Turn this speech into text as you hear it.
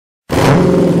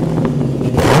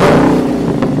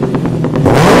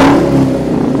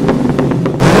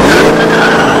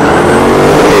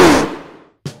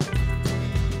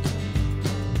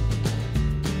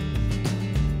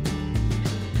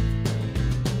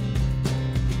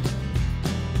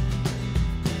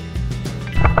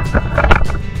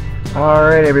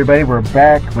Alright everybody, we're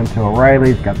back. Went to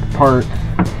O'Reilly's, got the parts.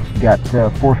 Got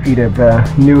 4 feet of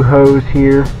new hose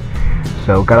here.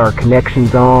 So got our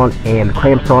connections on and the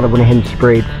clamps on. I went ahead and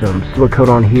sprayed some silicone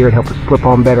on here to help it slip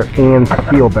on better and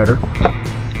seal better.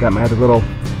 Got my other little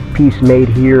piece made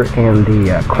here and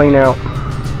the clean out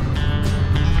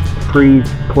freeze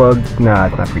plug. Nah,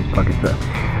 it's not freeze plug, it's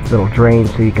a little drain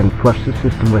so you can flush the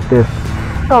system with this.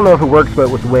 I don't know if it works, but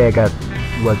it was the way I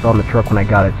was on the truck when I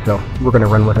got it, so we're gonna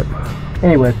run with it.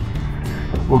 Anyways,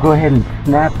 we'll go ahead and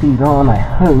snap these on, I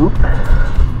hope.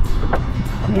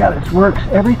 See how this works.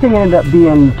 Everything ended up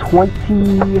being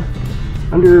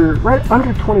right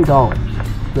under $20.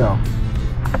 So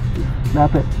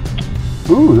snap it.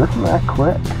 Ooh, listen to that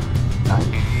click. Nice.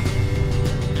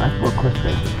 Nice little click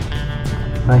there.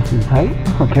 Nice and tight.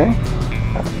 Okay.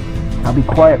 I'll be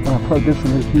quiet when I plug this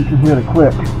in so you can hear the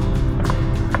click.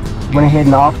 Went ahead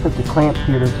and offset the clamps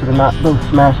here so they're not both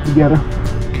smashed together.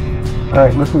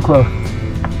 Alright, listen close.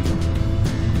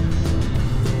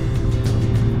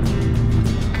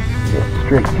 Get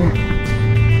straight here.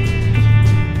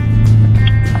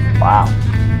 Wow.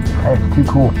 That's too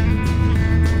cool.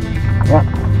 Yep.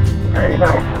 Very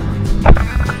nice.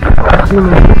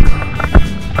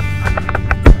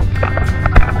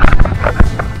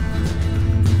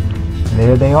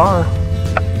 There they are.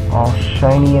 All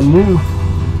shiny and new.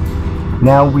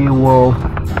 Now we will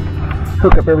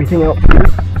hook up everything else here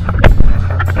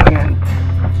and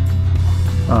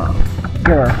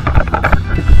get our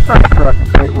truck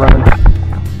right running.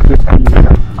 Get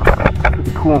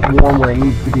the coolant warm where it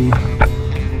needs to be,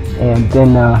 and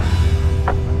then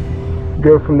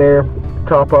go from there.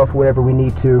 Top off whatever we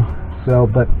need to. So,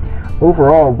 but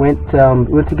overall went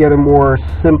together more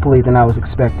simply than I was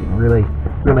expecting. Really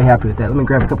happy with that. Let me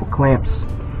grab a couple clamps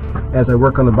as I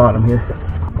work on the bottom here.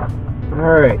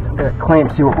 Alright, got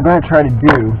clamps here. What we're going to try to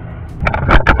do,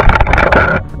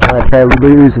 I'm going to try to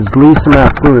lose as least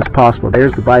amount of fluid as possible.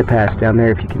 There's the bypass down there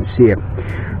if you can see it.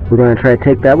 We're going to try to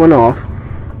take that one off,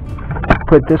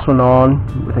 put this one on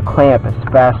with a clamp as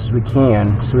fast as we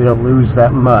can so we don't lose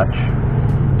that much.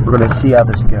 We're going to see how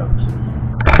this goes.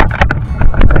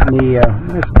 Let me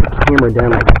just put the camera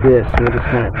down like this and we'll just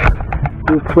kind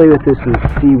of play with this and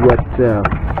see what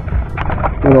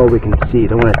all we can see.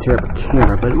 Don't want to tear up the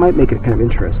camera, but it might make it kind of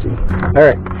interesting.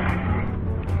 Alright.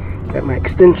 Got my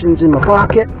extensions in my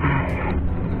pocket.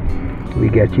 We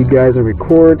got you guys on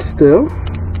record still.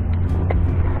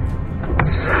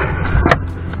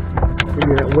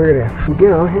 Figure out where to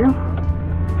go here.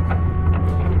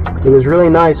 It was really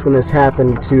nice when this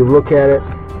happened to look at it,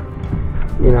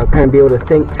 you know, kind of be able to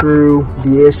think through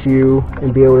the issue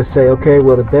and be able to say, okay,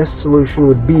 well, the best solution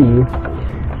would be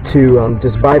to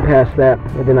just bypass that,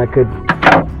 and then I could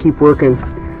keep working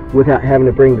without having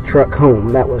to bring the truck home.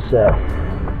 That was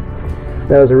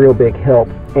a real big help,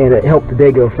 and it helped the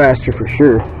day go faster for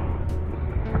sure.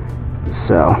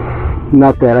 So,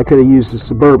 not that I could have used the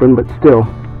Suburban, but still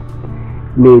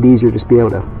made it easier just to be able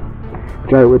to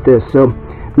drive it with this. So,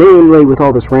 mainly with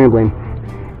all this rambling,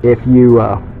 if you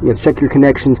check your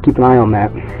connections, keep an eye on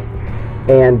that,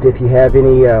 and if you have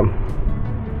any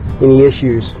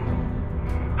issues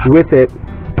with it,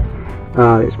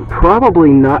 it's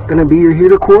probably not going to be your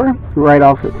heater core right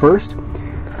off at first.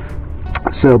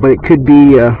 So, but it could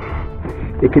be, it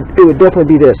would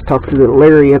definitely be this. Talk to the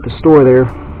Larry at the store there,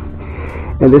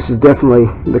 and this is definitely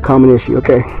the common issue.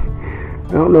 Okay,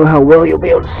 I don't know how well you'll be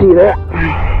able to see that.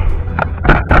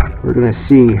 We're going to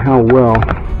see how well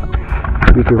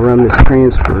we can run this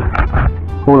transfer.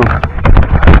 Hold on.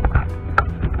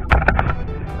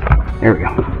 There we go.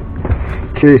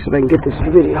 Curious if I can get this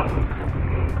video.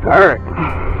 Alright.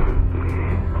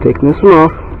 Taking this one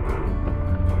off.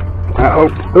 Oh.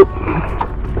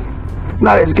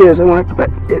 Not as good as I wanted, but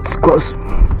it's close.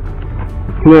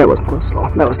 No, that wasn't close at all.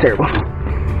 That was terrible.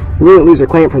 We didn't lose our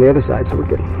clamp from the other side, so we're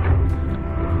good.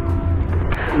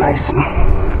 Nice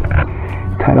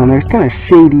and tight on there. It's kind of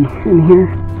shady in here.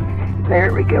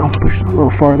 There we go. Push it a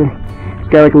little farther. It's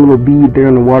got like a little bead there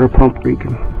on the water pump where you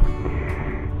can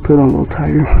put it on a little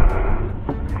tighter.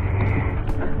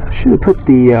 Should have put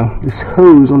this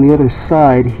hose on the other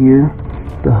side here,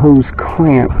 the hose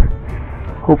clamp.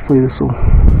 Hopefully this will,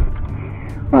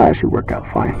 well, that should work out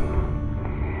fine.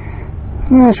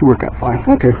 That should work out fine.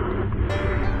 Okay,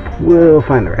 we'll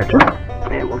find the ratchet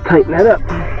and we'll tighten that up.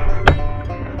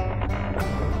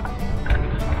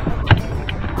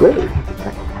 Good.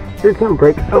 Here's some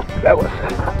break. Oh, that was it.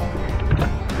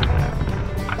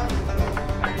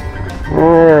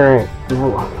 Alright, now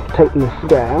we'll tighten this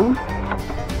down.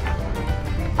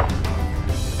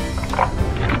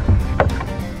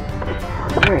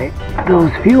 Alright,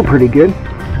 those feel pretty good.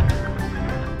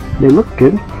 They look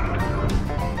good.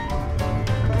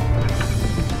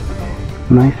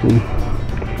 Nice and,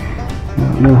 I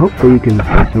don't know, hopefully you can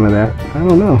see some of that. I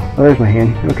don't know. Oh, there's my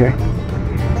hand. Okay.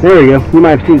 There you go. You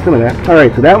might have seen some of that.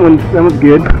 Alright, so that one's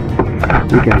good.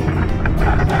 We can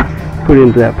put it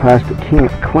into that plastic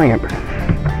clamp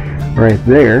right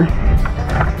there.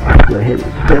 Go ahead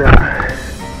and set up.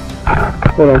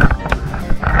 Hold on.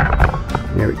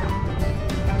 There we go.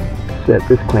 Set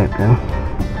this clamp down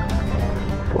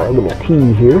for our little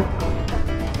T here.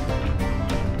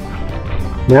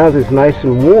 Now that it's nice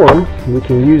and warm, we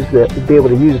can be able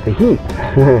to use the heat.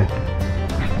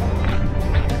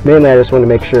 Mainly I just want to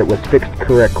make sure it was fixed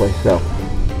correctly, so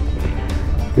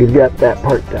we've got that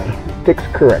part done.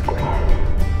 Fixed correctly.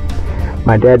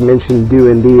 My dad mentioned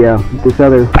doing this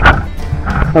other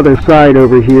side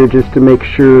over here just to make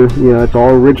sure, you know, it's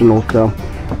all original, so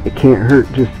it can't hurt.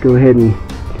 Just go ahead and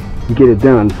get it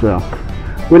done. So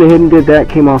went ahead and did that.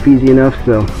 Came off easy enough,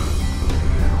 so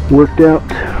worked out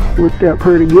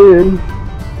pretty good.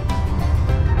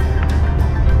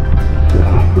 So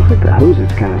looks like the hose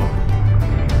is kind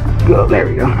of go. There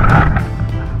we go.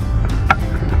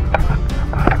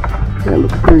 That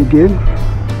looks pretty good.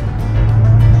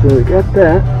 So we got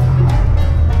that.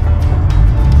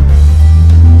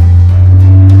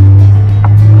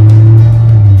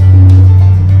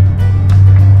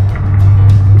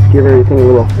 Let's give everything a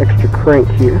little extra crank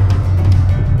here.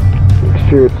 Make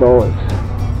sure it's all as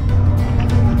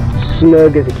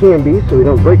snug as it can be so we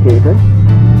don't break anything.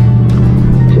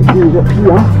 Check these up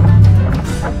here.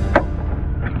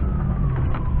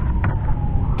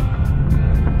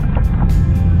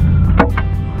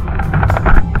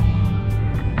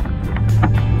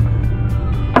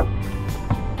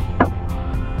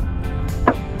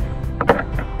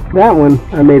 That one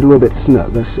I made a little bit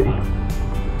snug. Let's see.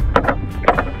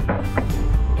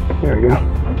 There we go.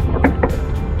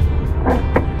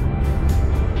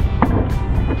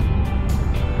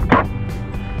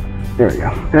 There we go.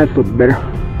 That's a little better.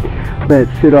 Let it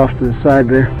sit off to the side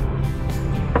there.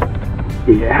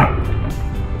 Yeah.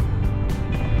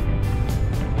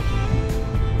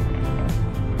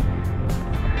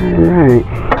 Alright.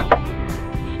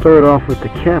 Start off with the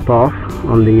cap off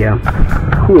on the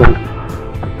coolant.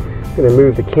 I'm going to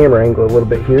move the camera angle a little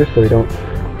bit here so we don't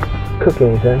cook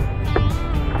anything.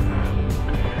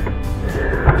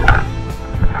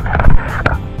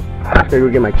 Just gotta go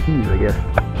get my keys, I guess.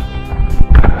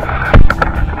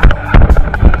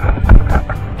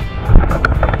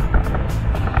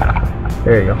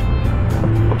 There you go.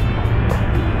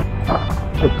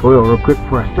 Let's oil real quick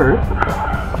before I start it.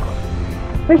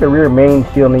 I think the rear main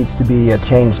seal needs to be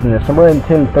changed in this. I'm running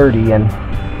 1030 and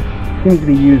seems to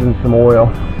be using some oil.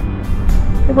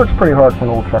 It works pretty hard for an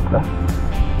old truck though.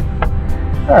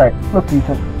 Alright, looks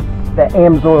decent. That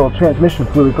AMSOIL transmission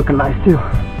fluid is looking nice too.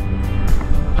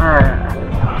 Alright.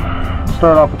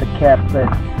 Start off with the cap that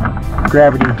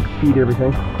gravity feed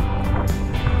everything.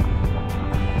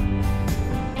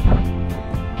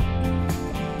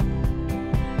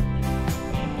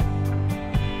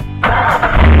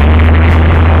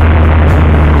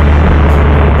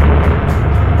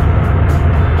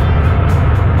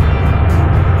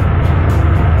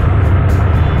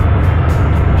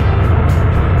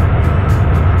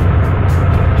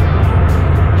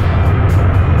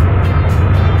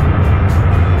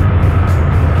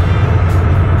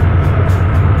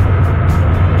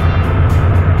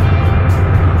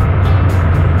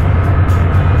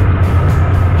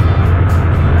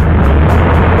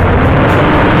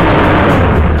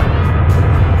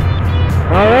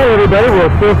 Well,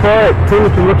 so far it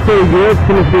seems to look pretty good. It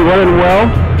seems to be running well.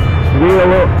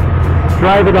 We'll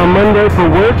drive it on Monday for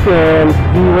work and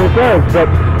see what it does. But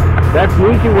that's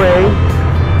an easy way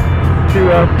to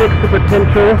fix the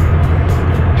potential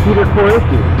heater core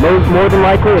issue. More than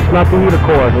likely, it's not the heater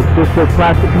core. It's just a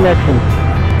plastic connection.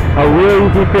 A real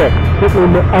easy fix. Took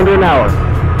me under an hour.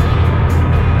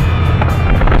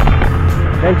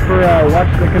 Thanks for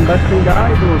watching the Combustion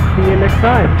Guys, and we'll see you next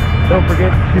time. Don't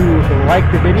forget to like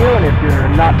the video, and if you're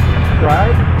not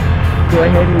subscribed, go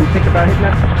ahead and think about hitting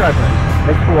that subscribe button.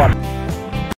 Thanks for watching.